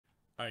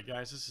Alright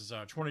guys, this is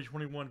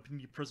 2021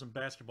 Panini Prizm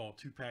Basketball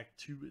 2-pack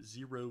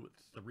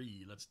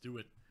 203. Let's do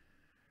it.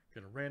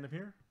 Got a random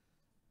here.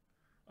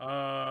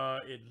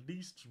 At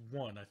least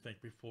one, I think.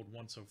 We've pulled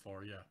one so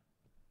far, yeah.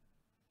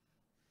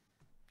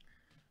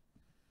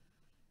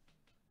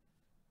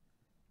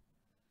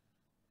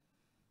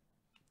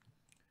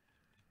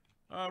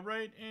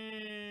 Alright,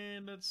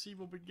 and let's see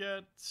what we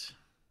get.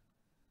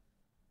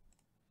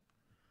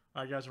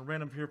 Alright guys, a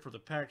random here for the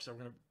packs. We're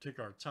going to take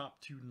our top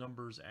two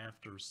numbers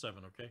after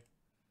 7, okay?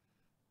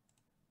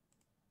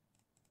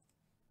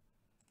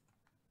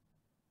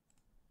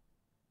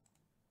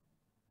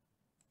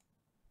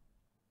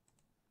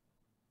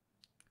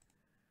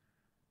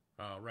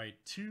 Right,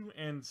 2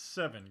 and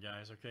 7,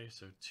 guys. Okay,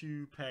 so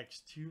 2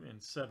 packs, 2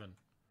 and 7.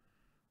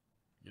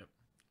 Yep.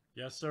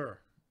 Yes, sir.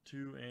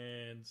 2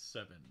 and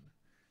 7.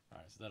 All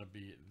right, so that'll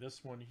be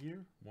this one here.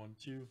 1,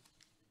 2,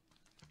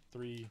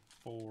 3,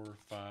 4,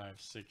 5,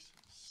 6,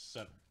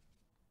 7.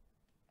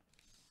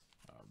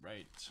 All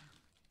right.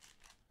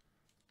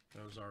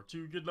 Those are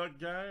 2. Good luck,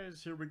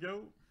 guys. Here we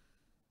go.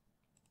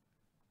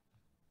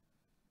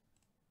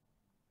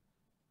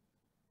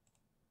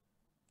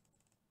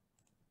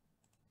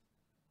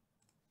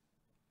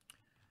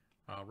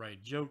 All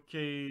right, Joe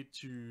K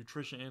to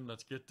Trisha N.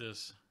 Let's get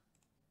this.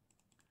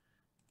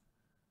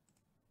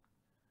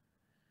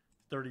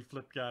 30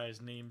 flip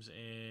guys, names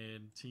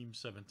and teams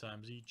 7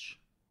 times each.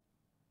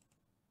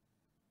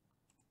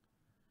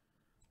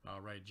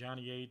 All right,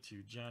 Johnny A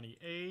to Johnny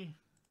A.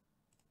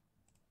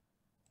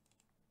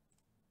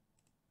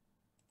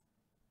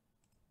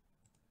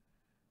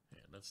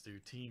 And let's do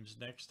teams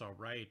next. All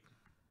right.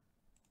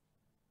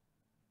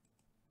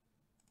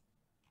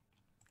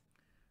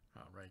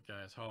 All right,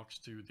 guys. Hawks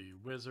to the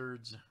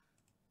Wizards.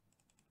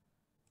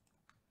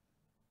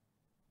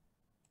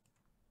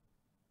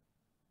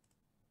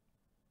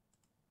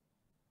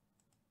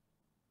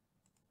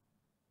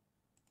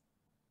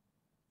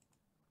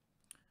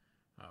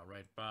 All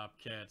right,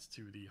 Bobcats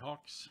to the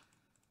Hawks.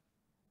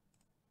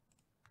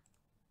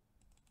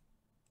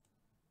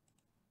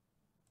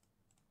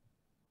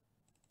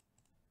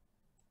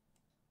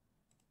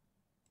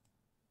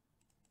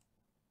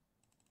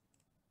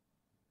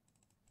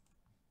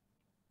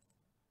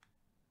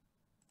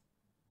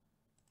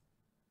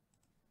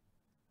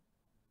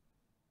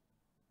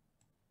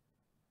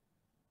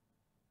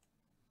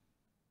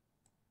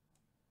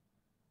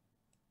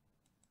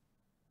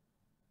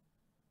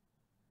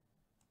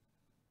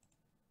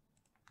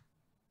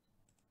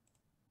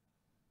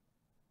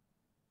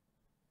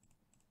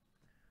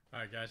 All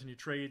right, guys. Any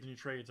trades? Any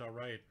trades? All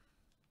right.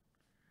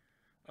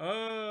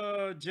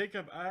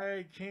 Jacob,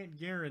 I can't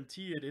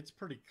guarantee it. It's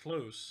pretty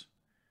close.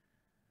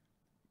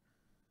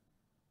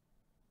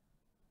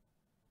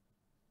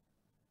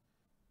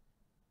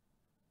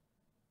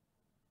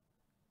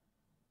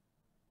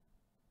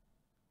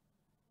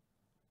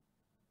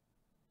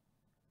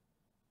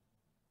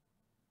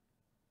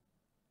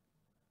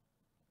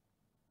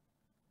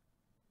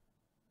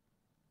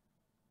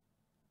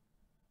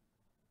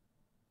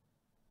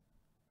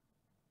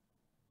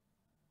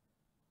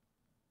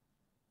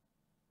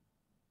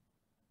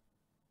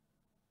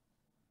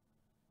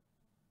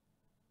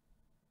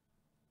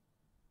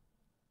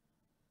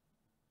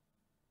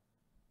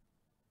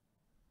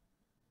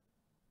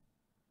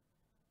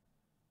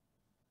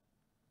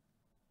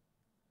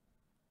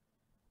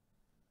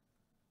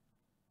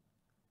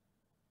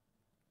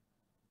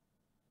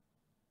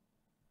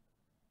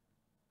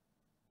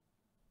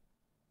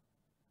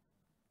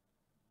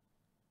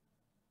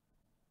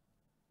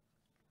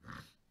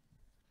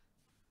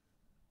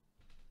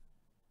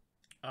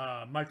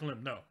 Michael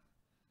Lim, no.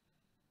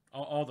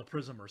 All the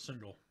Prizm are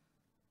single.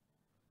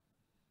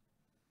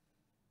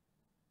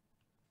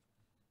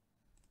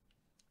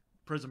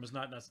 Prizm is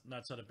not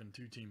set up in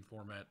 2-team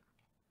format.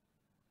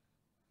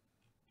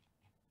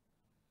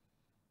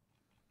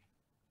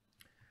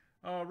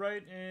 All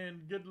right,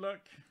 and good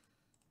luck.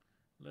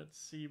 Let's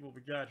see what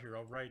we got here.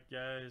 All right,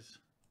 guys.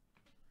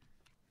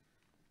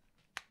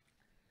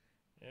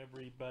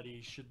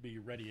 Everybody should be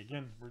ready.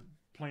 Again, we're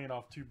playing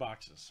off 2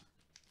 boxes.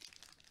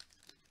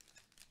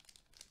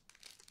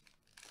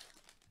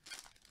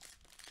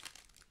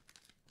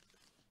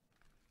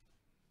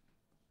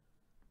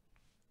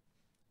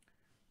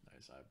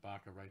 Nice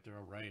Ibaka right there.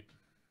 All right.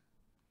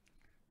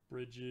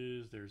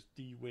 Bridges. There's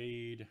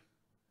D-Wade.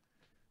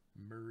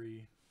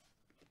 Murray.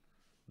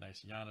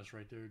 Nice Giannis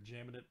right there.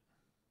 Jamming it.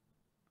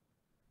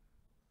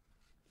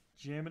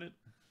 Jamming it.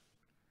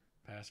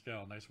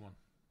 Pascal. Nice one.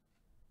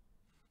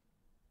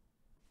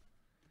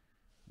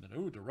 And then,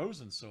 ooh,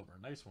 DeRozan silver.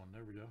 Nice one.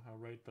 There we go. All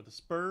right, for the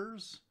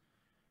Spurs.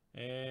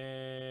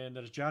 And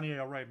that is Johnny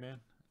A. All right, man.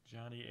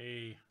 Johnny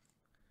A.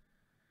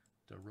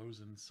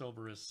 DeRozan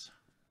silverus.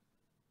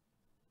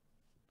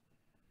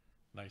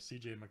 Nice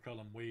CJ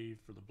McCollum wave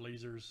for the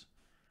Blazers.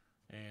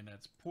 And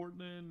that's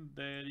Portland.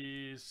 That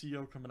is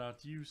CO coming out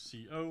to you.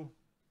 CO.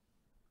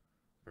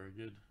 Very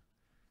good.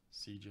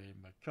 CJ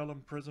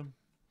McCollum Prizm.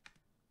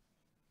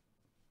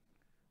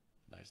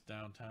 Nice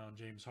downtown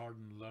James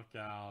Harden. Look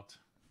out.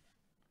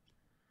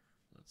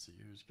 Let's see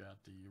who's got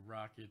the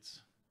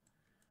Rockets.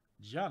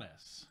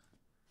 Giannis.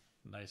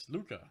 Nice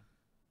Luka.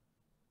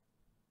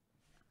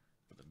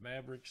 For the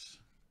Mavericks,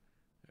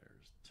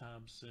 there's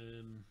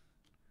Thompson.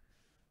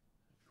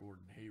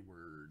 Gordon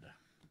Hayward.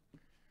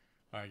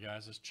 All right,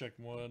 guys, let's check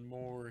one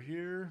more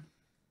here.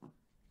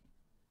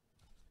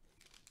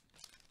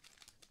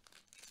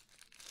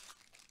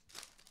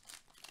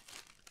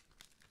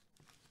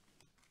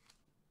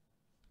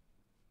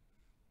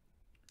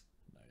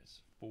 Nice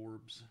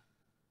Forbes.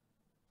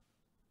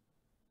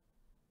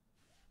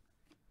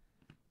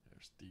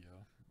 There's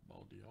Theo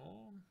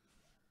Baldion.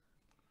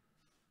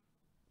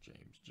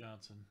 James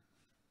Johnson.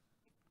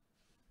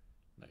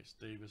 Nice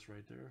Davis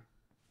right there.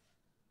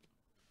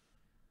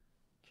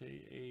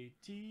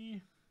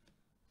 KAT.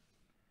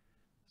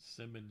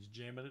 Simmons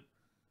jamming it.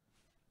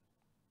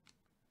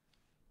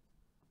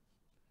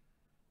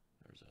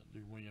 There's a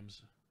Lou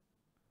Williams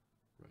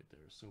right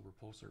there. Silver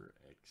Pulsar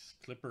X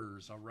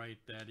Clippers. All right,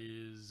 that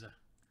is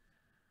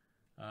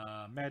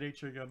Matt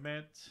H. I got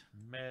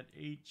Matt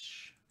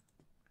H.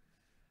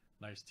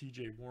 Nice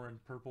TJ Warren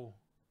purple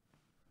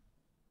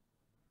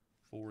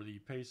for the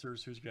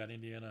Pacers. Who's got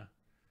Indiana?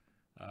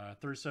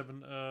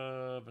 37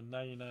 of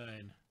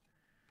 99.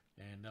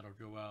 And that'll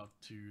go out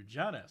to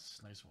John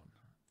S. Nice one.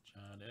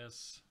 John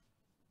S.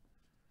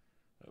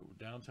 Oh,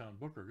 Downtown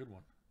Booker. Good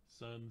one.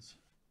 Suns.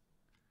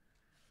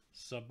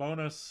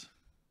 Sabonis.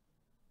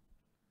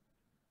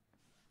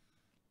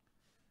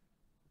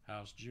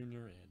 House Jr.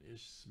 and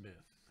Ish Smith.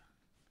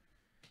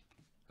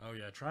 Oh,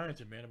 yeah. Trying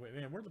to, man. Wait,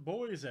 man, where the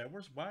boys at?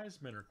 Where's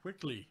Wiseman or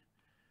Quickly?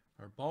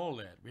 Or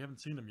Ball at? We haven't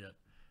seen them yet.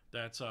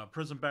 That's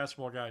Prizm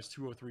Basketball Guys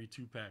 203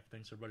 2-pack.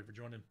 Thanks, everybody, for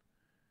joining.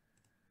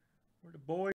 Where the boys?